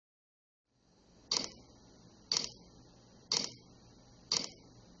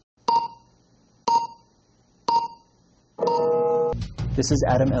This is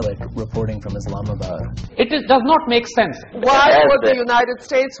Adam Ellick reporting from Islamabad. Does not make sense. Why would the United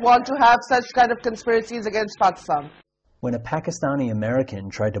States want to have such kind of conspiracies against Pakistan? When a Pakistani American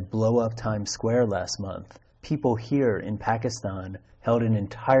tried to blow up Times Square last month, people here in Pakistan held an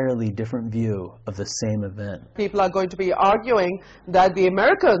entirely different view of the same event. People are going to be arguing that the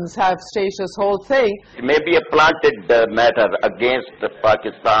Americans have staged this whole thing. It may be a planted matter against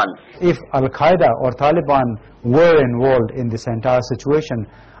Pakistan. If Al-Qaeda or Taliban were involved in this entire situation,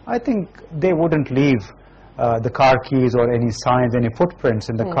 I think they wouldn't leave the car keys or any signs, any footprints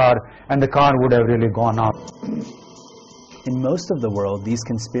in the car, and the car would have really gone up. In most of the world, these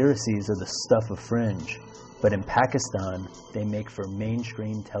conspiracies are the stuff of fringe. But in Pakistan, they make for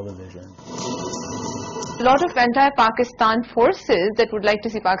mainstream television. A lot of anti-Pakistan forces that would like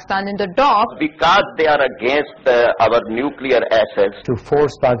to see Pakistan in the dock. Because they are against our nuclear assets. To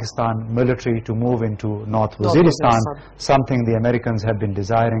force Pakistan military to move into North Waziristan, something the Americans have been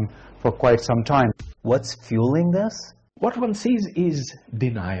desiring for quite some time. What's fueling this? What one sees is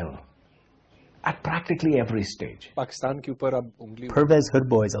denial. At practically every stage. Pervez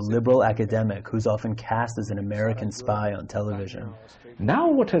Hoodboy is a liberal academic who's often cast as an American spy on television. Now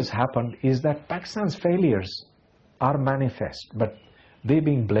what has happened is that Pakistan's failures are manifest, but they're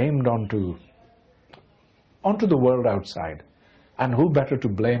being blamed onto the world outside. And who better to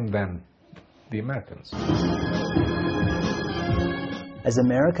blame than the Americans? As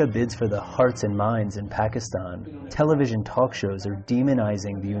America bids for the hearts and minds in Pakistan, television talk shows are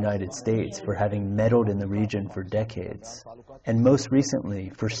demonizing the United States for having meddled in the region for decades, and most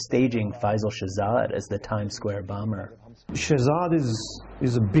recently for staging Faisal Shahzad as the Times Square bomber. Shahzad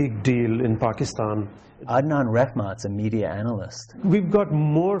is a big deal in Pakistan. Adnan Rehmat's a media analyst. We've got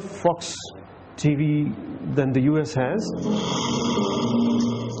more Fox TV than the US has.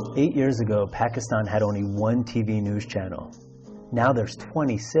 8 years ago, Pakistan had only one TV news channel. Now there's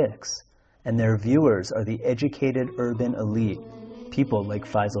 26, and their viewers are the educated urban elite, people like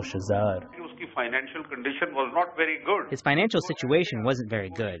Faisal Shahzad. His financial condition was not very good. His financial situation wasn't very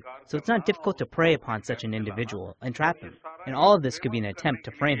good, so it's not difficult to prey upon such an individual and trap him. And all of this could be an attempt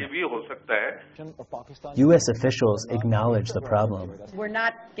to frame him. U.S. officials acknowledge the problem. We're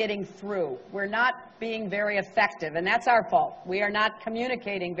not getting through. We're not being very effective, and that's our fault. We are not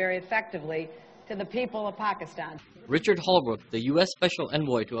communicating very effectively to the people of Pakistan. Richard Holbrooke, the U.S. Special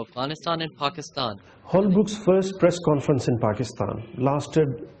Envoy to Afghanistan and Pakistan. Holbrooke's first press conference in Pakistan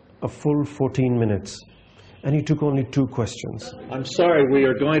lasted a full 14 minutes, and he took only 2 questions. I'm sorry, we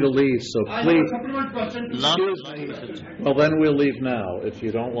are going to leave, so please. Well, then we'll leave now, if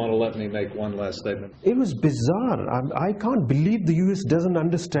you don't want to let me make one last statement. It was bizarre. I can't believe the US doesn't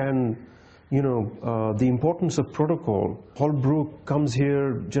understand, the importance of protocol. Holbrooke comes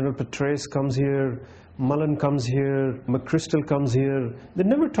here, General Petraeus comes here, Mullen comes here, McChrystal comes here. They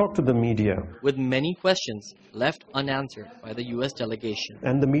never talk to the media. With many questions left unanswered by the U.S. delegation.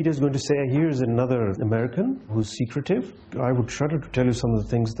 And the media is going to say, here's another American who's secretive. I would shudder to tell you some of the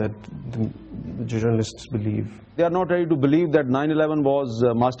things that the journalists believe. They are not ready to believe that 9/11 was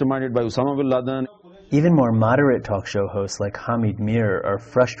masterminded by Osama bin Laden. Even more moderate talk show hosts like Hamid Mir are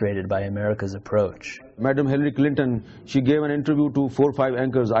frustrated by America's approach. Madam Hillary Clinton, she gave an interview to 4 or 5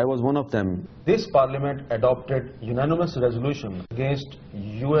 anchors. I was one of them. This parliament adopted unanimous resolution against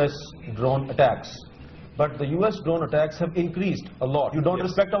US drone attacks. But the US drone attacks have increased a lot. You don't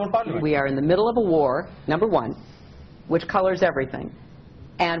respect our parliament. We are in the middle of a war, number one, which colors everything.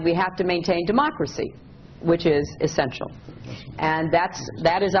 And we have to maintain democracy, which is essential. And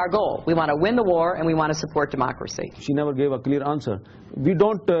that is our goal. We want to win the war and we want to support democracy. She never gave a clear answer. We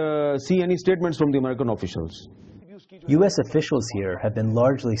don't see any statements from the American officials. U.S. officials here have been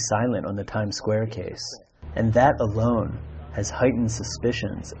largely silent on the Times Square case, and that alone has heightened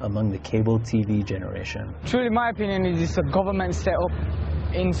suspicions among the cable TV generation. Truly, my opinion is it's a government set up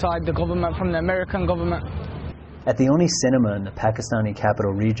inside the government from the American government. At the only cinema in the Pakistani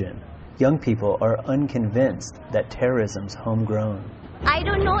capital region, young people are unconvinced that terrorism's homegrown. I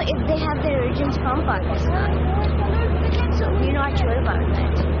don't know if they have their origins from Pakistan, so we're not sure about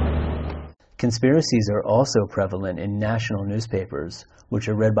that. Conspiracies are also prevalent in national newspapers, which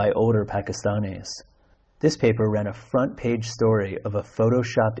are read by older Pakistanis. This paper ran a front-page story of a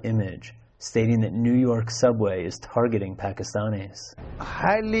photoshopped image stating that New York subway is targeting Pakistanis.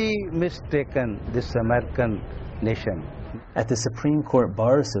 Highly mistaken, this American nation. At the Supreme Court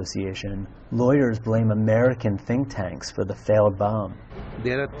Bar Association, lawyers blame American think tanks for the failed bomb.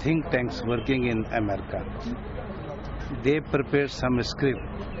 There are think tanks working in America. They prepared some script.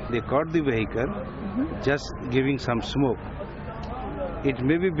 They caught the vehicle, just giving some smoke. It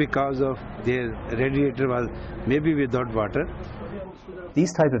may be because of their radiator was maybe without water.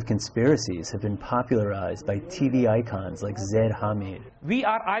 These type of conspiracies have been popularized by TV icons like Zaid Hamid. We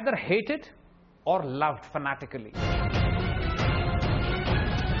are either hated or loved fanatically.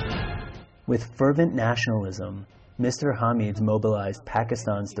 With fervent nationalism, Mr. Hamid's mobilized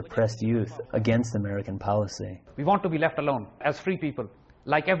Pakistan's depressed youth against American policy. We want to be left alone as free people,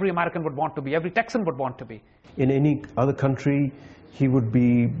 like every American would want to be, every Texan would want to be. In any other country, he would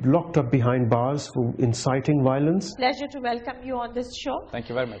be locked up behind bars for inciting violence. Pleasure to welcome you on this show. Thank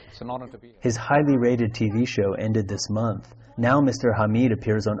you very much. It's an honor to be here. His highly rated TV show ended this month. Now Mr. Hamid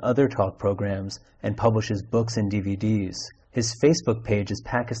appears on other talk programs and publishes books and DVDs. His Facebook page is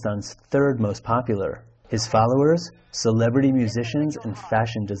Pakistan's third most popular. His followers, celebrity musicians and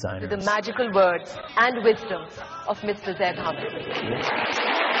fashion designers. The magical words and wisdom of Mr. Zaid Hamid.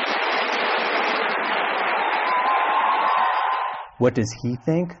 What does he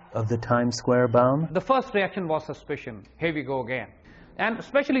think of the Times Square bomb? The first reaction was suspicion. Here we go again. And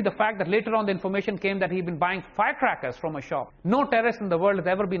especially the fact that later on the information came that he'd been buying firecrackers from a shop. No terrorist in the world has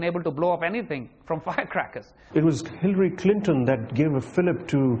ever been able to blow up anything from firecrackers. It was Hillary Clinton that gave a fillip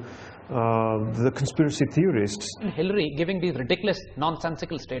to the conspiracy theorists. Hillary giving these ridiculous,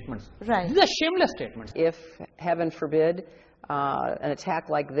 nonsensical statements. Right. These are shameless statements. If, heaven forbid, an attack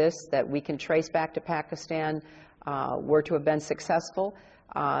like this that we can trace back to Pakistan were to have been successful,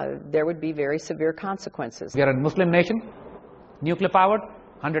 there would be very severe consequences. We are a Muslim nation, nuclear powered,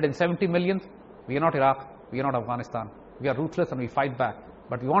 170 million. We are not Iraq, we are not Afghanistan. We are ruthless and we fight back.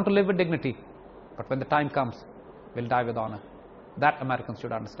 But we want to live with dignity. But when the time comes, we'll die with honor. That Americans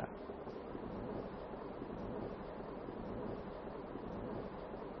should understand.